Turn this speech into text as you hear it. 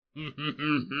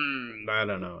I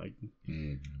don't know.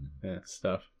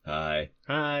 Stuff. Hi.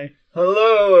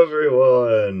 Hello,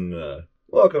 everyone.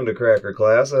 Welcome to Cracker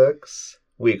Classics,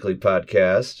 weekly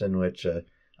podcast in which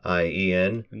I,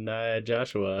 Ian, and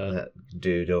Joshua, that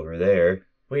dude over there,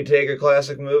 we take a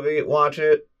classic movie, watch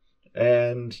it,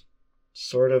 and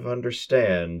sort of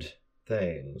understand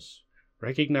things.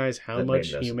 Recognize how That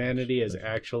much made no humanity sense. has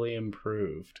actually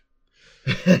improved.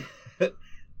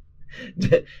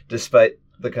 Despite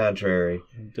the contrary.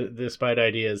 Despite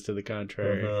ideas to the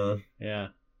contrary. Yeah.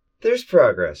 There's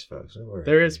progress, folks. Don't worry.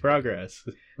 There is progress.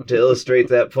 To illustrate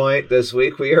that point, this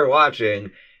week we are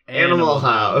watching Animal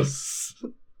House.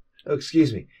 Oh,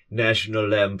 excuse me. National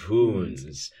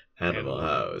Lampoon's Animal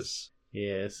House.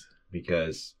 Yes.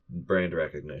 Because brand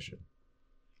recognition.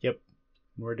 Yep.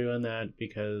 We're doing that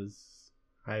because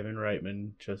Ivan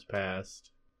Reitman just passed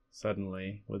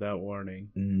suddenly without warning.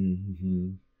 Mm-hmm.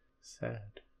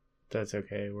 Sad. That's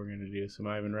okay. We're going to do some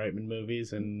Ivan Reitman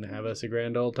movies and have us a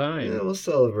grand old time. Yeah, we'll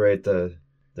celebrate the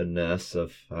ness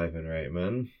of Ivan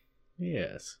Reitman.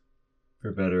 Yes.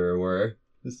 For better or worse.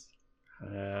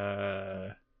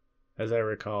 As I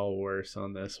recall, worse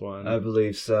on this one. I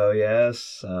believe so,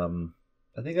 yes.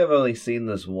 I think I've only seen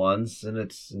this once in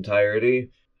its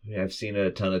entirety. I've seen it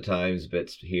a ton of times,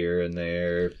 bits here and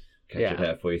there, catch it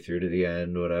halfway through to the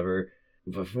end, whatever.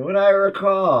 But from what I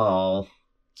recall...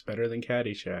 It's better than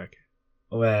Caddyshack.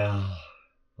 Well,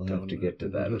 we'll have to get to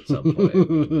that at some point. We're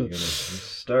going to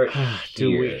start Do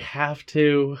here. we have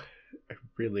to? I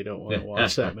really don't want to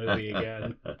watch that movie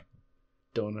again.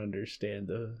 Don't understand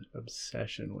the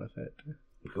obsession with it.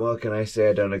 Well, can I say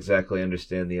I don't exactly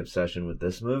understand the obsession with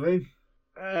this movie?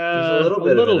 There's a little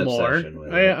bit of an more. obsession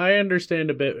with it. I understand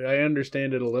a bit. I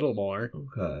understand it a little more.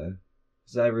 Okay.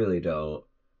 Because I really don't.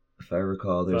 If I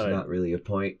recall, there's not really a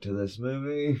point to this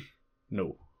movie.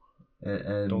 No.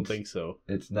 And don't think so.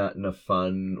 It's not in a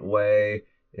fun way.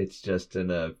 It's just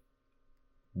in a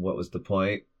what was the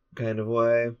point kind of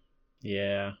way.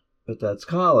 Yeah. But that's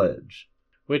college.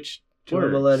 Which to works. A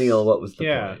millennial, what was the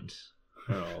point?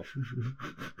 Oh.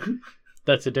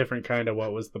 That's a different kind of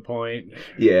what was the point.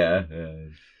 Yeah.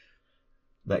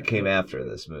 That came after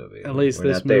this movie. At least We're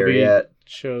this not there movie yet.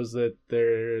 shows that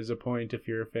there is a point if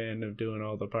you're a fan of doing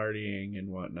all the partying and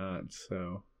whatnot,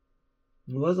 so...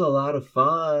 It was a lot of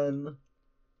fun.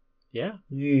 Yeah.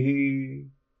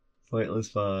 Pointless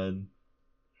fun.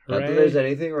 Hooray. Not that there's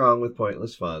anything wrong with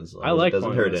pointless fun, as long I as like it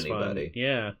doesn't hurt pointless anybody. Fun.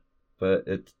 Yeah. But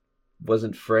it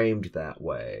wasn't framed that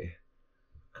way.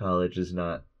 College is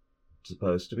not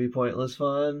supposed to be pointless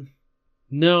fun.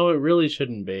 No, it really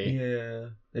shouldn't be. Yeah.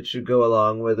 It should go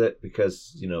along with it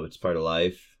because, it's part of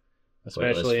life.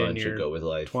 Especially pointless fun in your should go with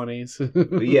life. 20s.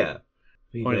 But yeah.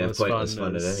 You can have Pointless pointless fun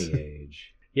fun at is- any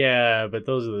age. Yeah, but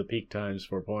those are the peak times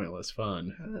for pointless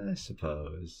fun. I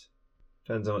suppose.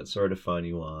 Depends on what sort of fun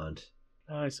you want.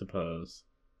 I suppose.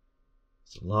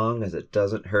 As long as it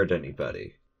doesn't hurt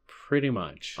anybody. Pretty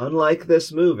much. Unlike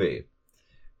this movie,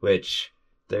 which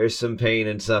there's some pain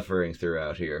and suffering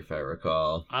throughout here, if I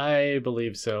recall. I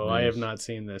believe so. Yes. I have not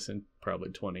seen this in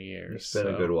probably 20 years. It's been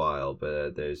a good while,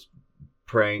 but there's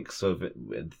pranks of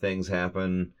things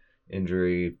happen,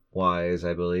 injury-wise,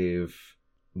 I believe.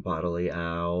 Bodily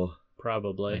ow.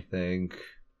 Probably. I think.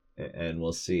 And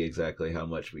we'll see exactly how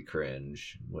much we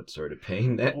cringe, what sort of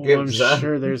pain that gives us. I'm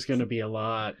sure there's going to be a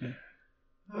lot.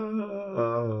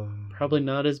 Probably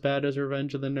not as bad as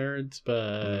Revenge of the Nerds,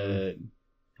 but...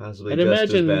 Possibly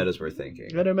just as bad as we're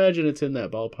thinking. I'd imagine it's in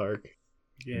that ballpark.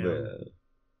 Yeah.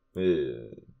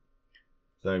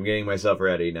 So I'm getting myself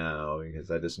ready now, because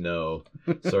I just know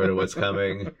sort of what's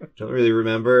coming. Don't really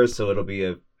remember, so it'll be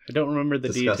a I don't remember the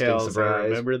disgusting details. surprise. I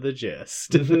remember the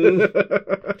gist.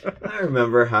 I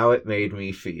remember how it made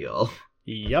me feel.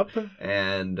 Yep.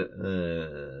 And,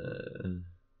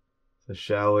 so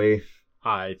shall we?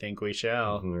 I think we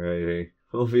shall. Alrighty.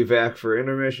 We'll be back for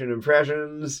intermission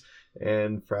impressions,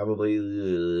 and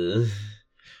probably...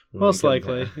 Most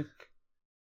likely.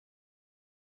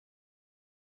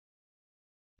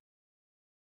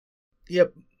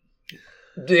 Yep.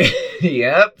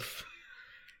 Yep.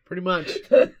 Pretty much.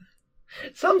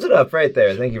 Sums it up right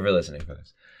there. Thank you for listening,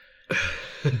 folks.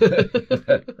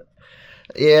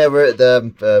 Yeah, we're at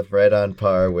the right on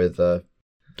par with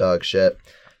dog shit.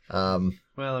 Well,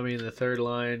 I mean, the third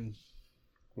line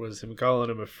was him calling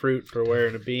him a fruit for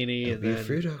wearing a beanie, and be then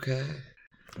fruit, okay?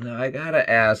 No, I gotta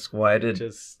ask, why did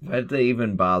they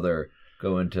even bother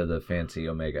going to the fancy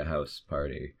Omega House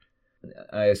party?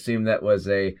 I assume that was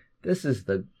this is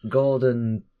the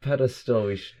golden pedestal.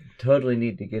 We totally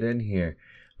need to get in here.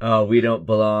 Oh, we don't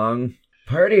belong.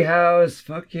 Party house,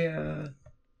 fuck yeah.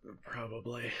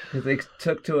 Probably. They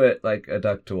took to it like a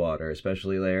duck to water,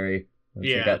 especially Larry. Once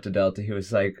he got to Delta, he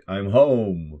was like, I'm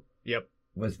home. Yep.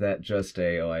 Was that just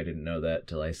I didn't know that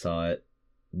till I saw it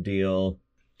deal?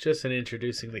 Just an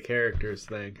introducing the characters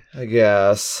thing. I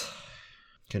guess.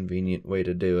 Convenient way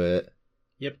to do it.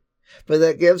 Yep. But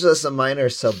that gives us a minor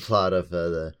subplot of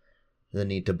the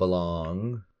need to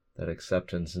belong, that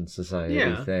acceptance in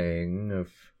society thing of,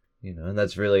 and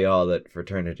that's really all that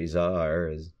fraternities are,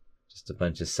 is just a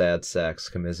bunch of sad sacks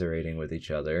commiserating with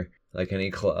each other, like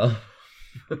any club.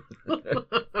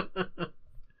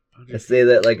 I say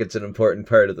that like it's an important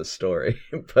part of the story,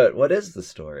 but what is the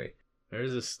story?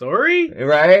 There's a story?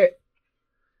 Right?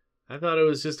 I thought it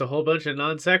was just a whole bunch of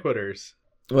non sequiturs.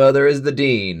 Well, there is the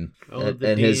Dean,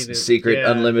 and his secret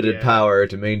unlimited power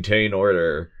to maintain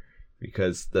order,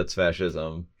 because that's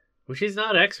fascism. Which he's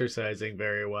not exercising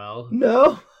very well.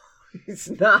 No, he's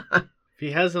not. If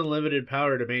he has unlimited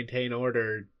power to maintain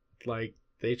order,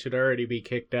 they should already be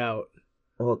kicked out.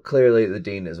 Well, clearly the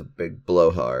Dean is a big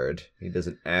blowhard. He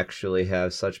doesn't actually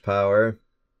have such power.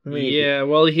 I mean,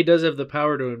 he does have the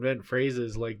power to invent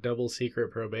phrases like double secret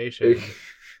probation.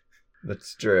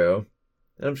 That's true.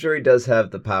 And I'm sure he does have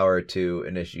the power to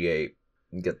initiate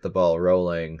and get the ball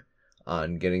rolling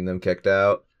on getting them kicked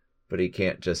out, but he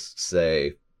can't just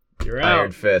say, "You're Iron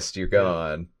out. Fist, you're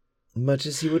gone." Much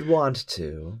as he would want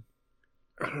to.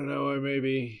 I don't know, I may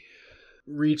be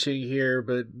reaching here,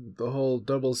 but the whole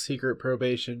double secret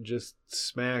probation just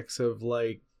smacks of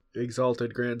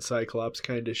Exalted Grand Cyclops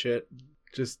kind of shit.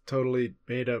 Just totally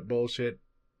made up bullshit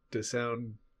to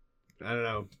sound, I don't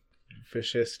know,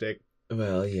 fascistic.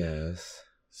 Well, yes.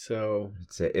 So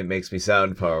it makes me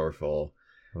sound powerful.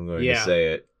 I'm going to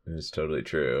say it, and it's totally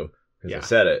true. Because I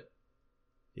said it.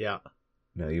 Yeah.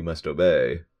 Now you must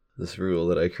obey this rule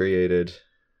that I created.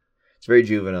 It's very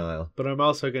juvenile. But I'm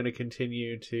also going to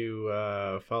continue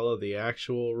to follow the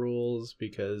actual rules,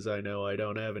 because I know I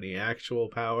don't have any actual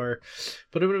power.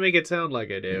 But I'm going to make it sound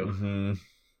like I do. Mm-hmm.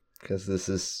 Because this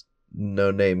is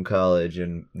no-name college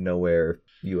in nowhere,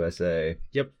 USA.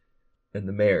 Yep. And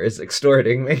the mayor is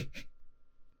extorting me.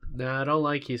 Nah, I don't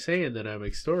like you saying that I'm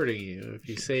extorting you. If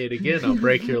you say it again, I'll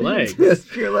break your legs.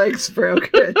 Your legs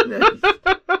broken.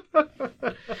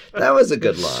 That was a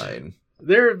good line.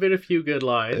 There have been a few good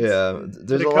lines. Yeah,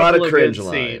 there's a lot of cringe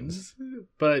lines.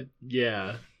 But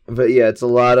yeah. But yeah, it's a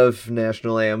lot of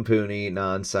National Lampoon-y,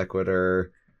 non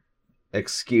sequitur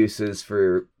excuses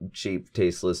for cheap,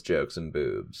 tasteless jokes and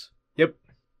boobs. Yep.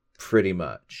 Pretty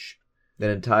much. An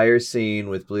entire scene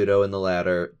with Bluto and the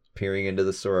ladder peering into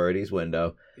the sorority's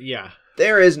window. Yeah.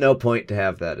 There is no point to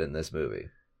have that in this movie.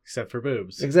 Except for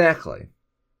boobs. Exactly.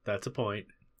 That's a point.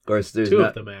 Of course, there's two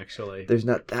of them, actually. There's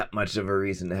not that much of a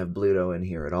reason to have Bluto in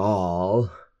here at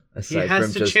all. Aside he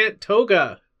has to chant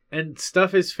toga and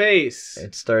stuff his face.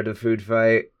 And start a food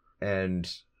fight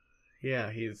and...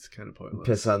 Yeah, he's kind of pointless.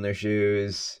 Piss on their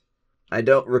shoes. I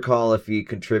don't recall if he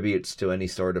contributes to any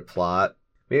sort of plot.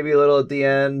 Maybe a little at the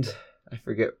end. I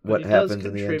forget what happens in the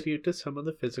end. He does contribute to some of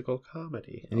the physical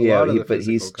comedy. But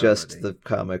he's just the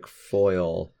comic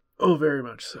foil. Oh, very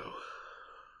much so.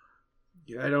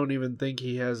 I don't even think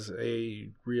he has a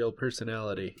real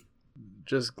personality.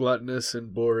 Just gluttonous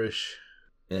and boorish.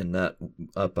 And not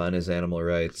up on his animal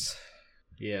rights.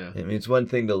 Yeah. I mean, it's one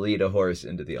thing to lead a horse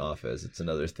into the office. It's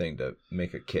another thing to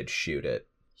make a kid shoot it.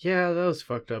 Yeah, that was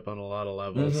fucked up on a lot of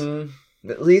levels.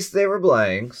 Mm-hmm. At least they were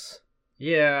blanks.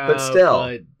 Yeah. But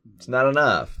still, it's not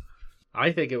enough.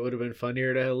 I think it would have been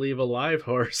funnier to leave a live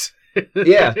horse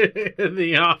yeah. in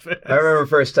the office. I remember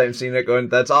first time seeing it going,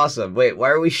 that's awesome. Wait, why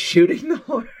are we shooting the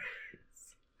horse?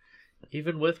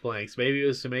 Even with blanks. Maybe it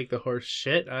was to make the horse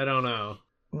shit? I don't know.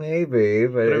 Maybe,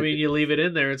 but I mean, you leave it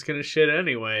in there, it's going to shit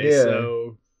anyway. Yeah.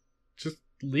 So just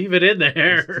leave it in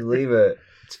there. Just leave it.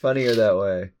 It's funnier that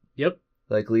way. Yep.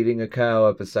 Like leading a cow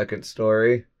up a second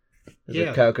story.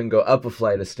 A cow can go up a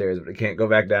flight of stairs, but it can't go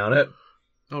back down it.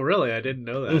 Oh, really? I didn't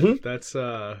know that. Mm-hmm. That's,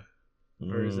 or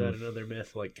is that another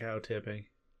myth like cow tipping?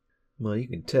 Well, you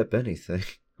can tip anything.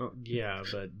 Oh, yeah,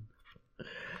 but...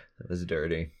 That was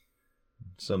dirty.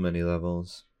 So many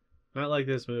levels. Not like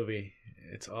this movie.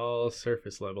 It's all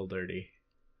surface level dirty.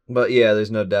 But yeah,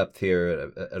 there's no depth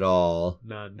here at all.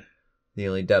 None. The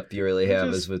only depth you really have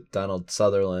is with Donald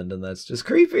Sutherland, and that's just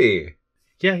creepy.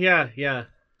 Yeah.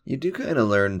 You do kind of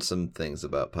learn some things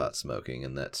about pot smoking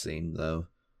in that scene, though.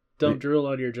 Don't drool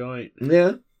on your joint.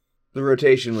 Yeah. The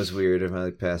rotation was weird. If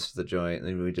I passed the joint, and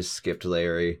then we just skipped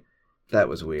Larry. That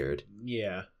was weird.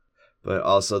 Yeah. But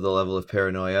also the level of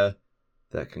paranoia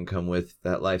that can come with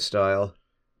that lifestyle.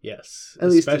 Yes. At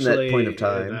least in that point of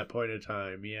time. In that point of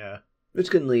time, yeah. Which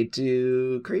can lead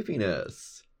to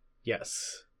creepiness.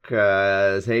 Yes.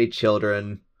 Hey,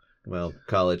 children. Well,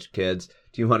 college kids.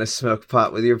 Do you want to smoke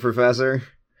pot with your professor?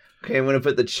 Okay, I'm going to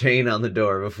put the chain on the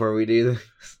door before we do this.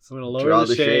 I'm going to lower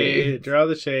the shade, draw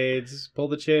the shades, pull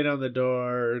the chain on the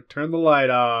door, turn the light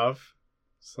off.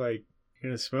 It's like,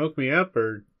 you're going to smoke me up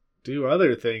or do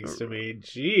other things to me?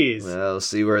 Jeez. Well,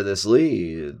 see where this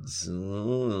leads.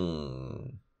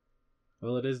 Well,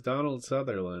 it is Donald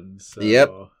Sutherland. So...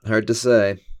 Yep, hard to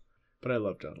say. But I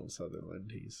love Donald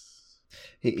Sutherland.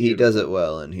 He does it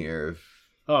well in here.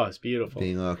 Oh, it's beautiful.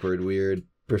 Being awkward, weird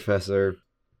professor.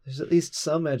 There's at least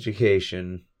some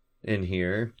education in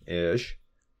here-ish.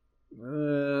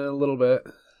 A little bit.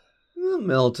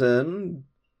 Milton.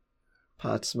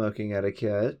 Pot smoking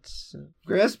etiquette.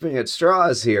 Grasping at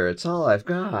straws here. It's all I've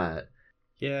got.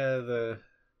 Yeah, and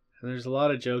there's a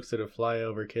lot of jokes that fly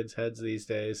over kids' heads these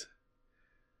days.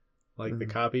 Like the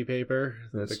copy paper,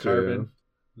 That's the carbon. true.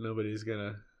 Nobody's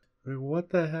gonna... What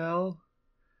the hell?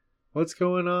 What's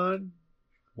going on?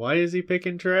 Why is he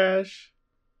picking trash?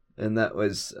 And that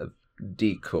was a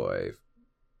decoy,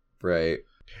 right?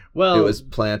 Well, it was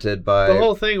planted by... The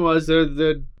whole thing was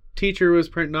the teacher was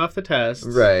printing off the tests.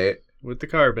 Right. With the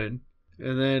carbon.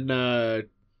 And then,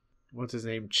 what's his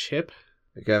name? Chip?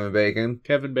 Kevin Bacon.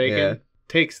 Yeah.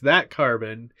 Takes that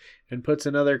carbon and puts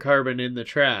another carbon in the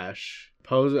trash.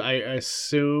 I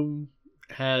assume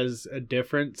has a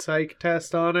different psych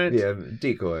test on it. Yeah,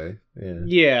 decoy.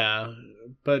 Yeah,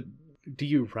 but do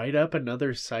you write up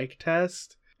another psych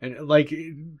test? And like,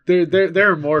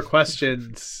 there are more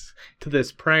questions to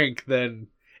this prank than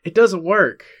it doesn't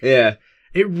work. Yeah,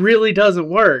 it really doesn't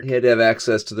work. You had to have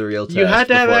access to the real test. You had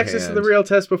to have access to the real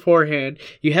test beforehand.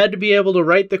 You had to be able to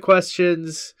write the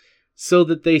questions so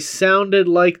that they sounded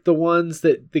like the ones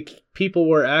that the people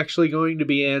were actually going to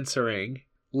be answering.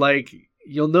 Like,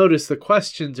 you'll notice the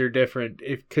questions are different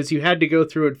because you had to go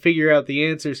through and figure out the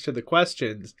answers to the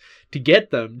questions to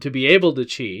get them to be able to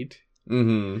cheat.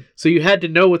 Mm-hmm. So you had to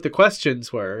know what the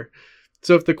questions were.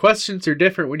 So if the questions are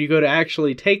different when you go to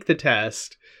actually take the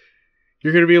test,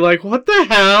 you're going to be like, what the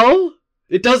hell?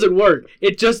 It doesn't work.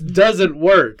 It just doesn't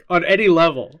work on any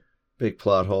level. Big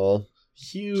plot hole.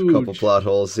 Huge. There's a couple plot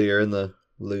holes here in the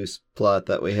loose plot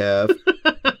that we have.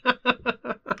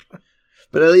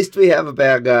 But at least we have a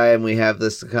bad guy and we have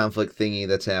this conflict thingy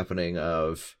that's happening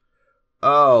of,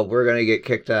 oh, we're going to get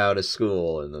kicked out of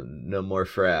school and no more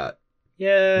frat.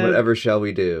 Yeah. Whatever shall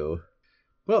we do?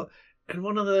 Well, and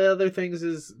one of the other things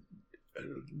is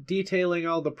detailing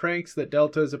all the pranks that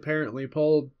Delta's apparently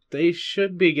pulled. They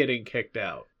should be getting kicked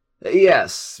out.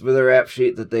 Yes, with a rap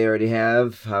sheet that they already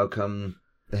have. How come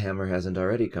the hammer hasn't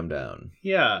already come down?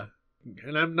 Yeah,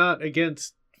 and I'm not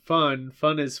against fun.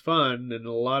 Fun is fun, and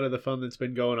a lot of the fun that's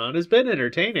been going on has been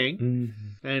entertaining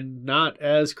and not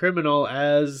as criminal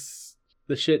as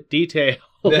the shit detailed.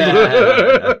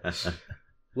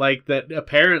 Like that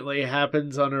apparently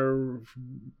happens on a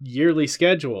yearly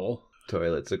schedule.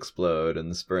 Toilets explode in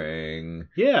the spring.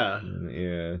 Yeah.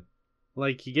 Yeah.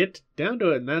 Like, you get down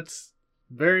to it, and that's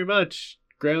very much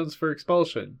grounds for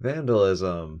expulsion.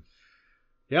 Vandalism.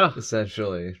 Yeah.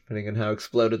 Essentially, depending on how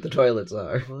exploded the toilets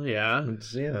are. Well, yeah.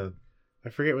 Yeah. I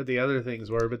forget what the other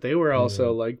things were, but they were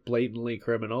also, like, blatantly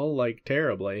criminal, like,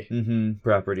 terribly. Mm-hmm.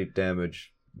 Property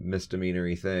damage,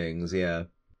 misdemeanor-y things, yeah.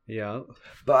 Yeah.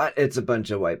 But it's a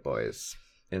bunch of white boys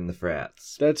in the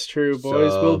frats. That's true.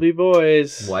 Boys will be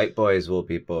boys. White boys will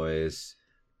be boys.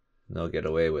 They'll get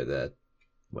away with it.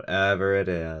 Whatever it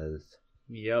is.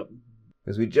 Yep.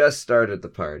 Because we just started the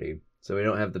party, so we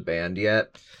don't have the band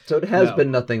yet. So it has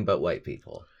been nothing but white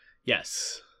people.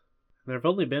 Yes. There have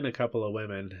only been a couple of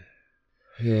women.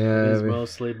 Yeah. It's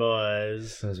mostly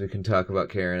boys. As we can talk about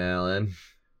Karen Allen.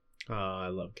 Oh, I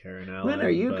love Karen Allen. When are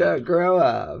you gonna grow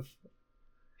up?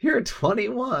 You're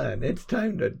 21. It's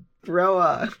time to grow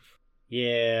up.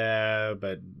 Yeah,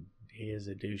 but he is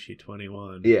a douchey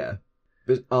 21. Yeah.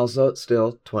 But also,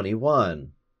 still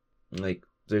 21. Like,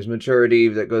 there's maturity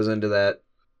that goes into that,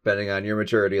 depending on your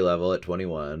maturity level at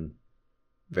 21.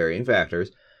 Varying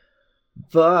factors.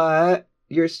 But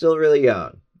you're still really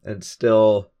young. And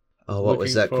still... Oh, what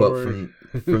was that quote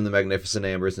from The Magnificent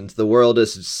Ambersons? The world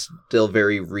is still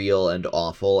very real and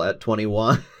awful at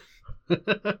 21.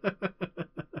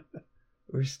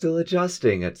 We're still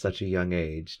adjusting at such a young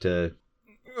age to...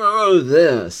 Oh,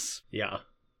 this. Yeah.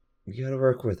 You gotta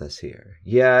work with us here.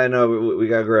 Yeah, I know. We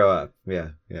gotta grow up.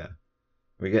 Yeah.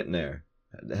 We're getting there.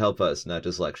 Help us, not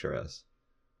just lecture us.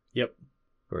 Yep.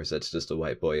 Of course, that's just a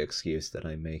white boy excuse that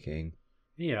I'm making.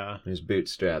 Yeah. There's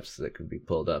bootstraps that can be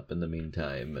pulled up in the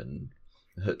meantime, and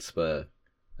chutzpah.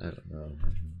 I don't know.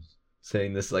 I'm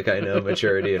saying this like I know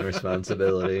maturity and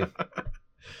responsibility.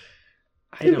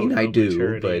 I don't know I do,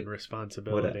 maturity but and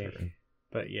responsibility. whatever.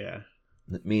 But yeah,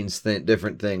 It means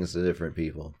different things to different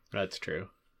people. that's true.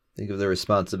 Think of the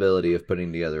responsibility of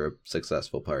putting together a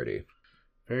successful party.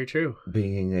 Very true.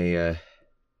 Being a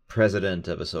president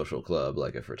of a social club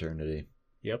like a fraternity.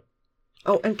 Yep.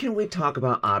 Oh, and can we talk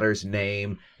about Otter's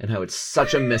name and how it's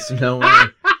such a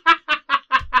misnomer?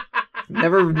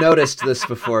 Never noticed this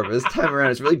before, but this time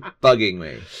around it's really bugging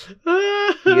me.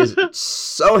 He is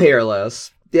so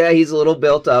hairless. Yeah, he's a little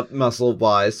built up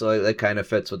muscle-wise, so that kind of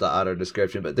fits with the Otter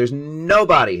description, but there's no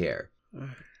body hair.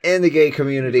 In the gay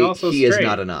community, he is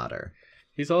not an otter.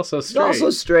 He's also straight. He's also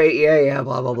straight, yeah,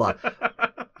 blah, blah, blah.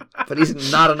 But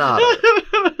he's not an otter.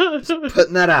 Just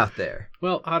putting that out there.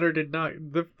 Well, otter did not.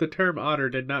 The term otter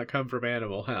did not come from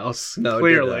Animal House. No,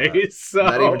 clearly. It did not. So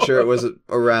Not even sure it was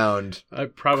around.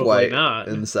 Probably quite not.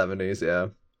 In the 70s, yeah.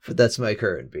 But that's my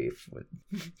current beef with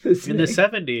in the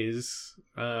 70s,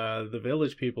 the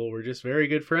village people were just very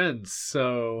good friends.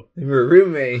 So they were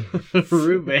roommates.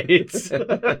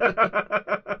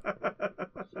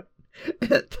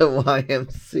 At the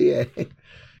YMCA.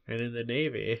 And in the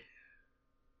Navy.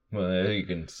 Well, you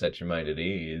can set your mind at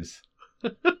ease.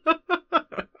 We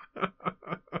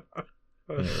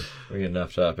get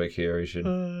enough topic here. We should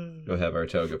go have our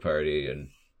toga party and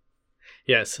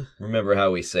yes, remember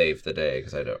how we saved the day,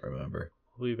 because I don't remember.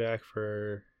 We'll be back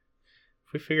for...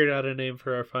 Have we figured out a name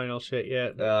for our final shit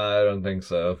yet? I don't think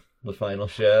so. The final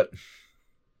shit.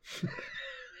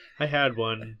 I had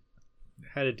one.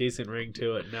 Had a decent ring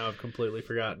to it. Now I've completely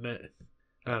forgotten it.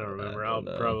 I don't remember. I'll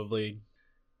probably...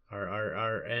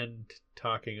 Our end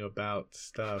talking about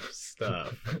stuff.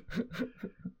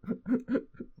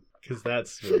 Because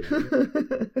that's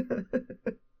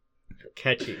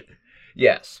catchy.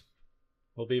 Yes.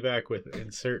 We'll be back with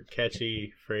insert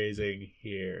catchy phrasing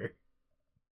here.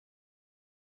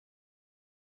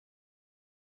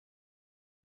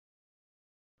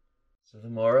 So the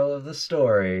moral of the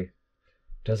story,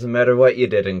 doesn't matter what you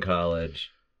did in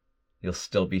college, you'll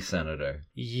still be senator.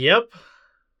 Yep.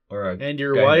 And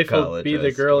your wife will be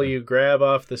the girl you grab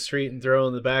off the street and throw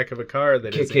in the back of a car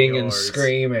that is kicking and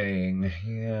screaming.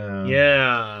 Yeah.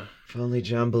 Yeah. If only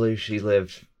John Belushi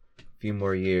lived a few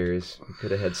more years, we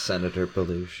could have had Senator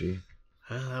Belushi.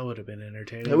 Well, that would have been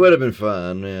entertaining. It would have been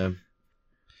fun, yeah.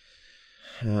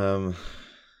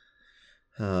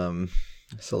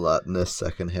 There's a lot in this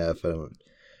second half.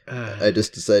 I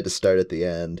just decided to start at the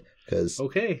end because.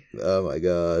 Okay. Oh my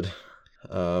god.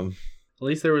 At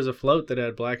least there was a float that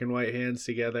had black and white hands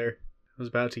together. It was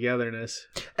about togetherness.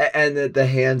 And the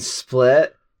hands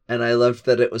split, and I loved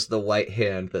that it was the white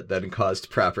hand that then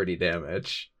caused property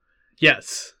damage.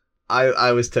 Yes.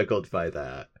 I was tickled by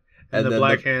that. And the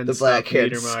black hand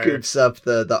scoops up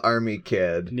the army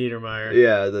kid. Niedermeyer.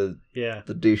 Yeah,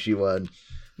 the douchey one.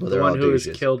 Well, the one who was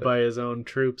killed by his own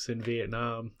troops in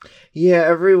Vietnam. Yeah,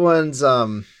 everyone's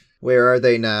where are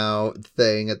they now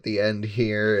thing at the end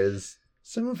here is...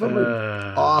 Some of them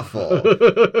are awful.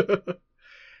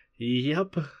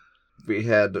 Yep. We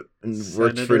had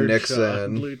worked for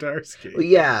Nixon. Well,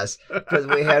 yes, because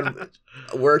we had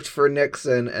worked for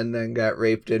Nixon and then got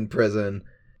raped in prison.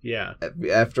 Yeah.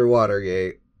 After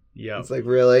Watergate. Yeah. It's like,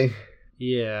 really?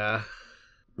 Yeah.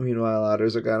 Meanwhile,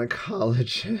 Otter's a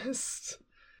gynecologist.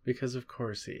 Because of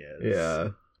course he is.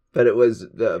 Yeah. But it was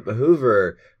the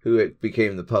Hoover who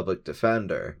became the public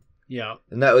defender. Yeah.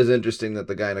 And that was interesting that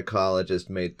the gynecologist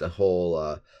made the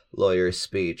whole lawyer's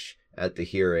speech at the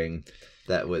hearing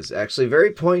that was actually very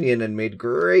poignant and made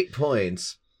great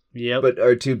points. Yep. But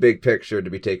are too big picture to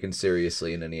be taken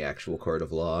seriously in any actual court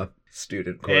of law,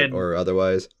 student court or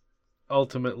otherwise.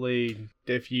 Ultimately,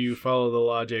 if you follow the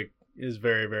logic, is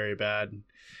very, very bad.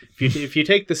 If you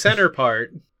take the center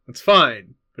part, it's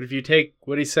fine. But if you take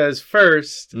what he says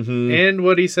first and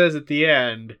what he says at the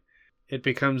end... It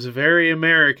becomes very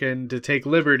American to take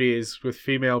liberties with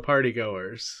female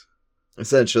partygoers.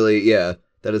 Essentially, yeah.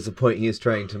 That is the point he is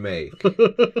trying to make.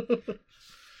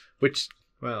 Which,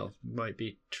 well, might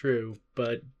be true,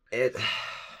 but...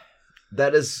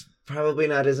 That is probably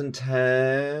not his intention.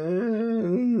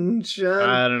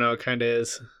 I don't know, it kind of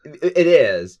is. It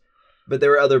is. But there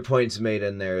were other points made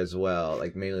in there as well.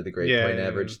 Like, mainly the grade point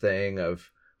average thing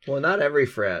of... Well, not every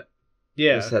frat.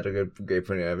 Yeah. Just had a good grade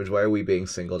point average. Why are we being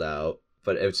singled out?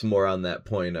 But it's more on that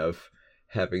point of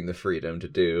having the freedom to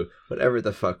do whatever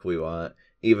the fuck we want,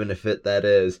 even if that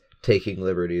is taking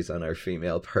liberties on our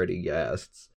female party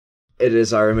guests. It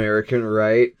is our American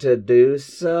right to do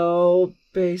so,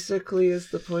 basically, is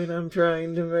the point I'm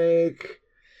trying to make.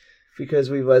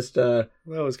 because we must That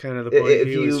was kind of the point if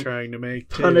he was you trying to make.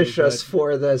 punish us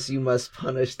for this, you must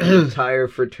punish the entire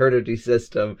fraternity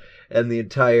system and the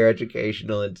entire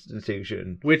educational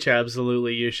institution. Which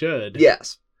absolutely you should.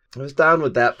 Yes. I was down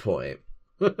with that point.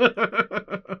 It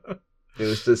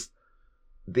was just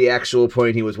the actual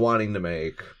point he was wanting to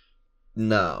make.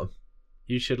 No.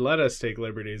 You should let us take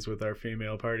liberties with our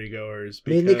female partygoers.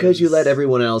 Mainly because you let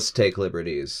everyone else take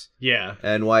liberties. Yeah.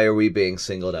 And why are we being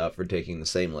singled out for taking the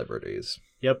same liberties?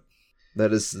 Yep.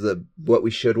 That is what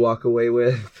we should walk away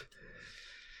with.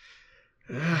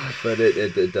 But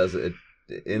it doesn't.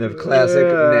 In a classic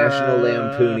National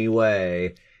Lampoony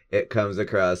way, it comes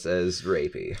across as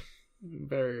rapey.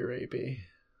 Very rapey.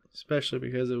 Especially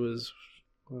because it was...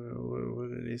 What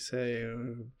did he say?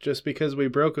 Just because we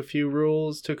broke a few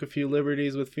rules, took a few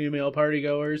liberties with female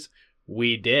partygoers,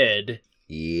 we did.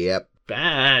 Yep.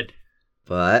 Bad.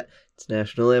 But it's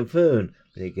National Lampoon.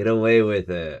 They get away with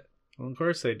it. Well, of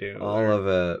course they do. All of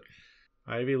it.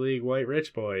 Ivy League white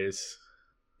rich boys.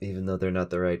 Even though they're not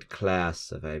the right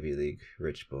class of Ivy League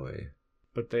rich boy.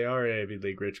 But they are Ivy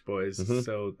League rich boys,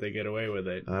 so they get away with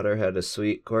it. Otter had a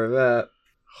sweet Corvette.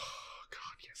 Oh,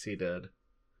 God, yes he did.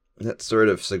 That sort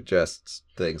of suggests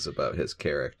things about his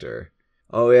character.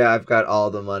 Oh yeah, I've got all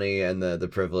the money and the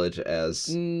privilege as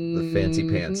the fancy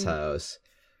pants house.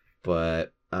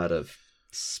 But out of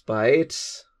spite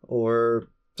or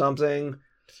something,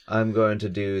 I'm going to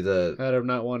do the... Out of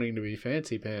not wanting to be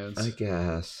fancy pants. I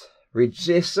guess.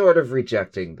 Sort of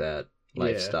rejecting that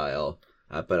lifestyle.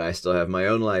 But I still have my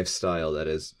own lifestyle that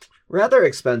is rather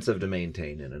expensive to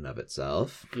maintain in and of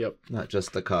itself. Yep. Not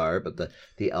just the car, but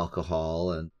the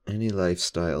alcohol, and any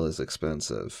lifestyle is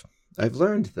expensive. I've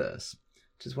learned this,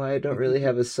 which is why I don't really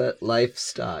have a set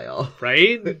lifestyle.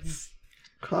 Right? It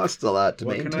costs a lot to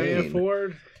maintain. What can I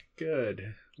afford?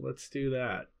 Good. Let's do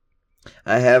that.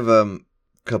 I have a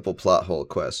couple plot hole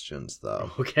questions,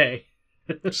 though. Okay.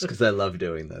 Just because I love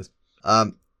doing this.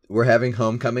 We're having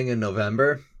homecoming in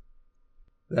November.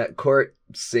 That court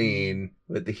scene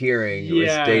with the hearing was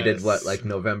dated,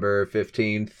 November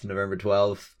 15th, November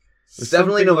 12th? It was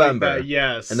definitely November. Like that,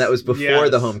 yes. And that was before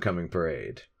the homecoming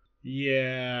parade.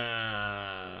 Yeah.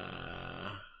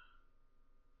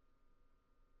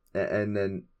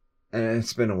 And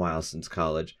it's been a while since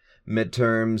college.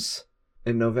 Midterms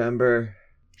in November.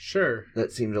 Sure.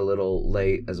 That seemed a little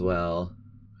late as well.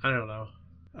 I don't know.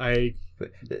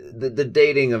 But the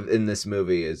dating in this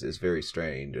movie is very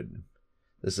strange, and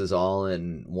this is all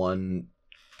in one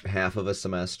half of a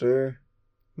semester,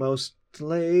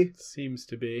 mostly. Seems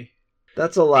to be.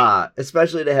 That's a lot,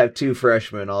 especially to have two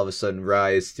freshmen all of a sudden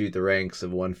rise through the ranks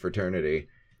of one fraternity.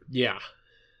 Yeah.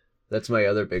 That's my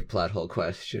other big plot hole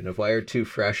question of why are two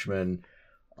freshmen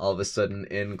all of a sudden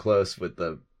in close with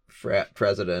the frat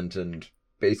president and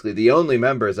basically the only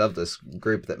members of this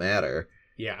group that matter.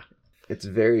 Yeah. It's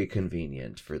very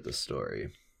convenient for the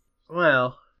story.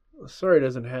 Well, the story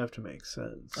doesn't have to make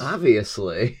sense.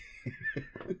 Obviously.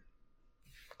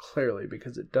 Clearly,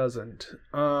 because it doesn't.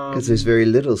 Because there's very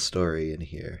little story in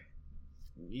here.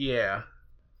 Yeah.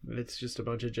 It's just a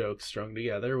bunch of jokes strung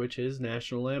together, which is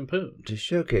National Lampoon. To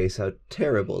showcase how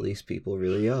terrible these people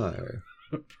really are.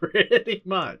 Pretty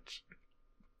much.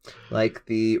 Like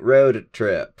the road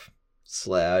trip /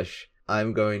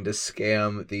 I'm going to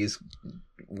scam these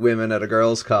women at a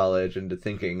girls' college into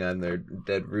thinking I'm their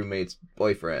dead roommate's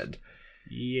boyfriend.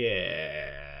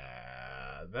 Yeah,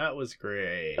 that was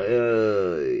great.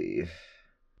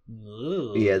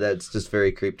 Yeah, that's just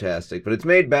very creeptastic. But it's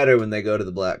made better when they go to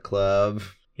the Black Club.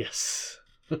 Yes.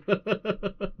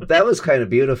 That was kind of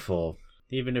beautiful.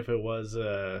 Even if it was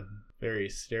very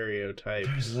stereotyped.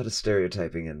 There's a lot of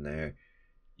stereotyping in there.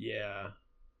 Yeah.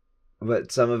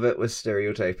 But some of it was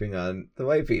stereotyping on the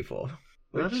white people,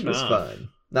 which was fun.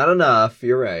 Not enough,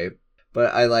 you're right.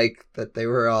 But I like that they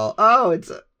were all, oh,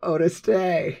 it's Otis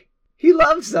Day. He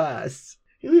loves us.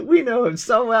 We know him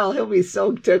so well. He'll be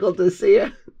so tickled to see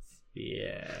us.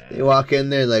 Yeah. They walk in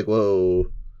there like, whoa.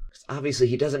 Obviously,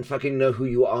 he doesn't fucking know who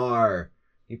you are.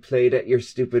 He played at your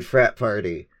stupid frat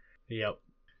party. Yep.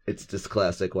 It's just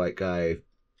classic white guy.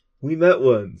 We met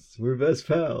once. We're best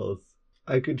pals.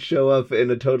 I could show up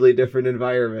in a totally different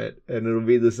environment, and it'll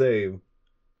be the same.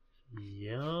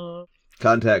 Yeah.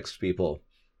 Context, people.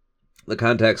 The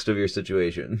context of your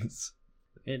situations.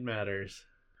 It matters.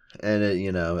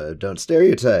 And, don't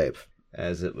stereotype,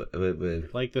 as it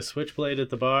would. Like the switchblade at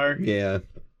the bar? Yeah.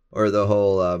 Or the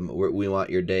whole, we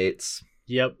want your dates.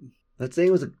 Yep. That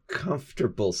scene was a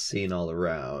comfortable scene all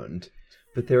around.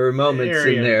 But there were moments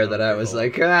in there that I was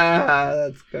like,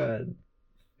 that's good.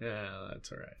 Yeah,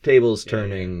 that's all right. Tables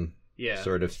turning yeah.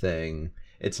 sort of thing.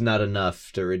 it's not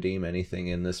enough to redeem anything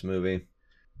in this movie.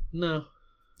 No.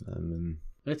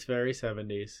 It's very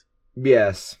 70s.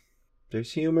 Yes.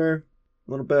 There's humor,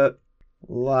 a little bit.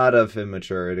 A lot of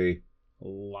immaturity. A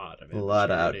lot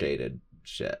of outdated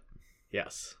shit.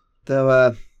 Yes.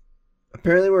 Though,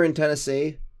 apparently we're in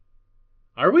Tennessee.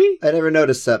 Are we? I never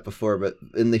noticed that before, but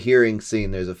in the hearing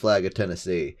scene, there's a flag of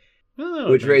Tennessee. Oh,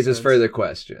 which raises further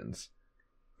questions.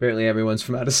 Apparently everyone's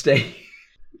from out of state.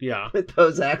 Yeah. With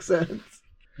those accents.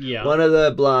 Yeah. One of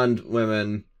the blonde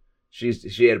women, she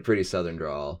had a pretty southern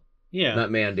drawl. Yeah.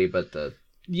 Not Mandy, but the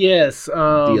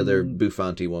the other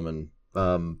Buffonti woman.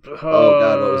 Oh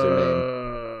God, what was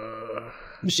her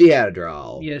name? She had a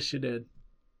drawl. Yes, she did.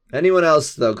 Anyone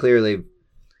else, though, clearly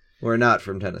were not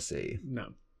from Tennessee. No.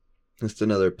 Just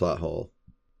another plot hole.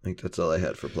 I think that's all I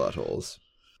had for plot holes.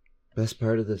 Best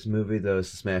part of this movie, though,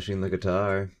 is smashing the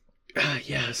guitar.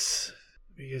 Yes.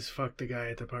 Because fuck the guy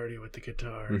at the party with the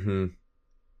guitar. Mm-hmm.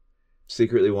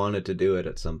 Secretly wanted to do it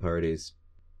at some parties.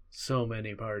 So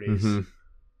many parties.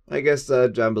 Mm-hmm. I guess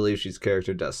John Belushi's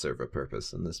character does serve a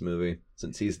purpose in this movie,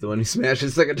 since he's the one who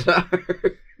smashes the guitar.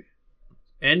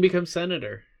 And becomes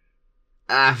senator.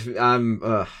 I'm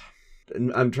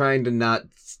trying to not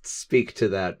speak to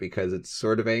that because it's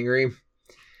sort of angry.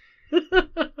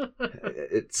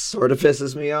 It sort of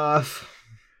pisses me off.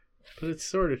 But it's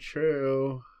sort of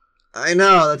true. I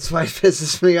know, that's why it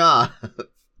pisses me off.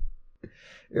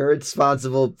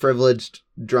 Irresponsible, privileged,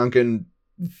 drunken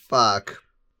fuck.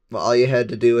 Well, all you had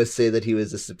to do was say that he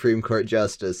was a Supreme Court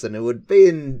justice, and it would be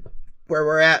in where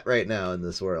we're at right now in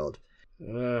this world.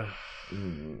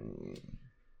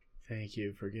 Thank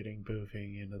you for getting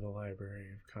Boofing into the Library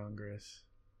of Congress.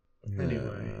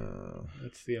 Anyway,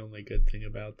 that's the only good thing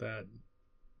about that.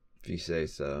 If you say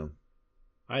so.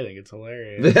 I think it's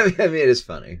hilarious. I mean, it is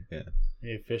funny, yeah.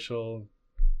 The official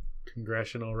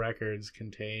congressional records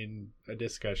contain a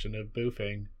discussion of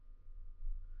boofing.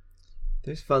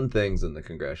 There's fun things in the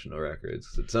congressional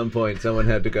records. At some point, someone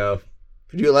had to go,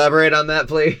 could you elaborate on that,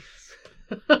 please?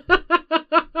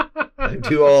 I'm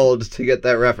too old to get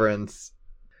that reference.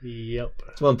 Yep.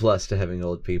 It's one plus to having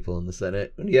old people in the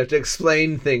Senate. When you have to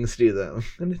explain things to them,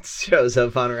 and it shows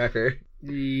up on record.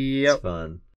 Yep. It's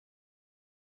fun.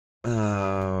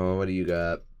 Oh, what do you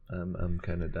got? I'm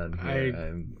kind of done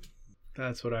here.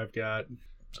 That's what I've got.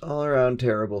 It's all around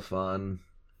terrible fun.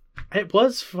 It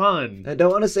was fun. I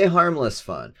don't want to say harmless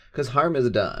fun, because harm is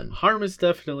done. Harm is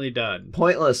definitely done.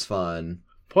 Pointless fun.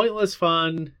 Pointless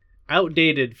fun.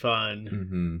 Outdated fun.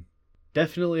 Mm-hmm.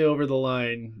 Definitely over the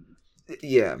line.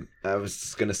 Yeah, I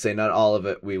was going to say not all of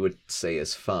it we would say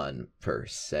is fun, per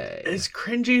se. As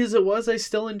cringy as it was, I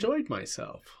still enjoyed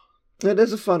myself. It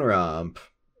is a fun romp.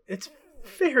 It's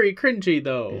very cringy,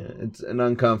 though. Yeah, it's an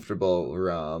uncomfortable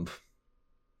romp.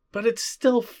 But it's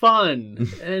still fun,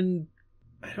 and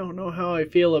I don't know how I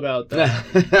feel about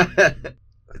that.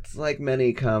 It's like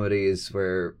many comedies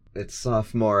where it's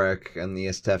sophomoric and you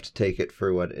just have to take it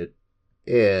for what it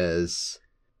is.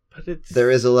 But there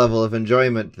is a level of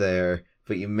enjoyment there,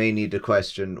 but you may need to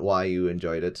question why you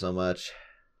enjoyed it so much.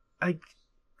 I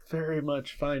very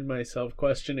much find myself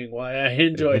questioning why I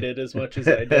enjoyed it as much as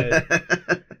I did.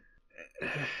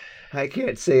 I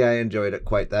can't say I enjoyed it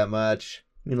quite that much.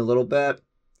 I mean, a little bit.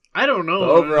 I don't know. But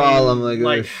overall, I'm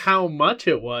like how much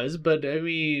it was, but I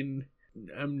mean,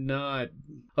 I'm not...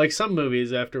 Like, some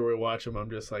movies, after we watch them, I'm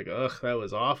just like, ugh, that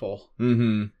was awful.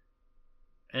 Mm-hmm.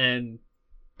 And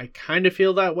I kind of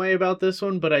feel that way about this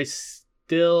one, but I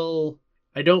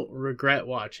don't regret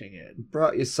watching it. It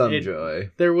brought you some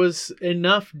joy. There was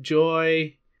enough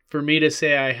joy for me to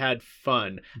say I had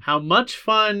fun. How much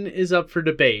fun is up for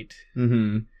debate.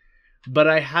 Mm-hmm. But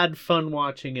I had fun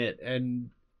watching it,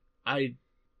 and I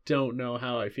don't know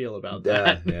how I feel about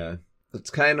that. Yeah.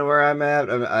 That's kind of where I'm at.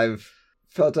 I've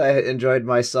felt I enjoyed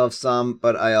myself some,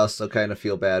 but I also kind of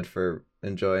feel bad for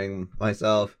enjoying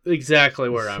myself. Exactly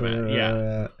where I'm at.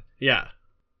 Yeah. Yeah.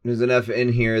 There's enough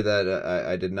in here that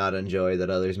I did not enjoy that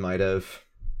others might have.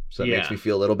 So it makes me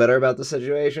feel a little better about the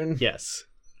situation. Yes.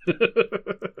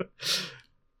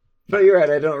 But you're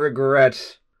right, I don't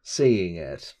regret seeing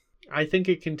it. I think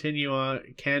it can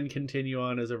continue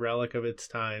on as a relic of its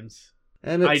times.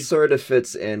 And it sort of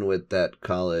fits in with that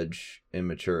college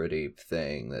immaturity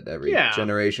thing that every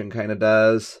generation kind of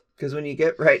does. Because when you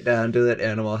get right down to it,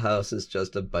 Animal House is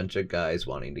just a bunch of guys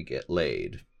wanting to get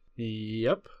laid.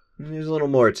 Yep. And there's a little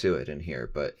more to it in here,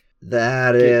 but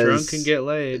that get drunk and get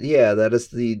laid. Yeah, that is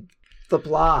the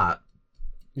plot.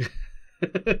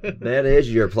 That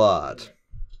is your plot.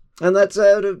 And that's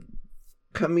out of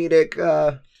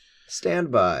comedic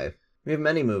standby. We have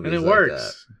many movies and it like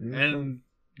works. that. And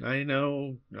I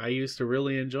know. I used to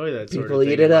really enjoy that sort People of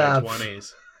thing eat in it my up.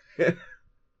 20s.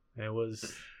 It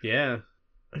was, yeah,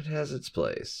 It has its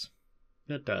place.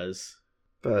 it does.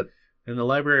 But In the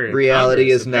Library of reality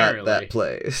Congress, is not apparently. that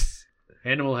place.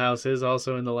 Animal House is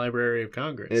also in the Library of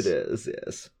Congress. It is,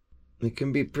 yes. It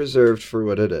can be preserved for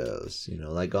what it is. You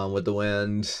know, like Gone with the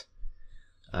Wind.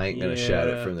 I ain't going to shout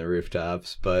it from the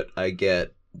rooftops, but I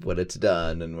get what it's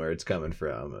done and where it's coming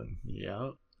from. And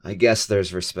yeah. I guess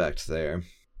there's respect there,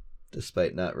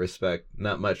 despite not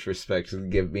much respect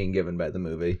being given by the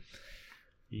movie.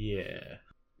 Yeah.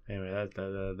 Anyway,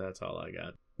 that's all I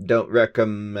got. Don't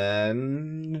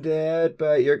recommend it,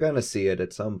 but you're gonna see it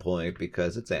at some point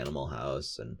because it's Animal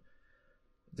House, and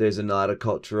there's a lot of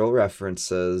cultural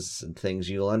references and things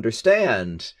you'll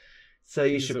understand. So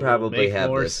you should probably have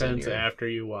more this sense in your... after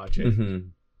you watch it. Mm-hmm.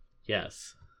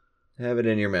 Yes. Have it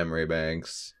in your memory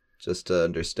banks just to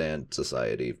understand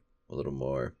society a little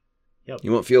more. Yep.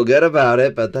 You won't feel good about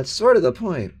it, but that's sort of the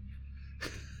point.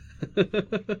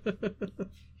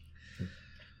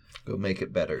 Go make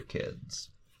it better, kids.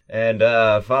 And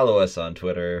follow us on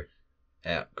Twitter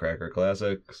at Cracker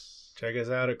Classics. Check us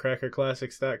out at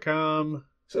crackerclassics.com.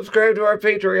 Subscribe to our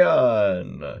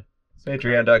Patreon.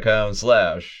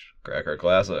 Patreon.com/Cracker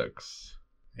Classics.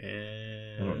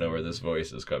 And I don't know where this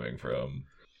voice is coming from.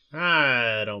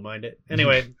 I don't mind it.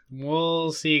 Anyway,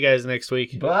 we'll see you guys next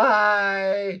week.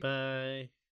 Bye. Bye.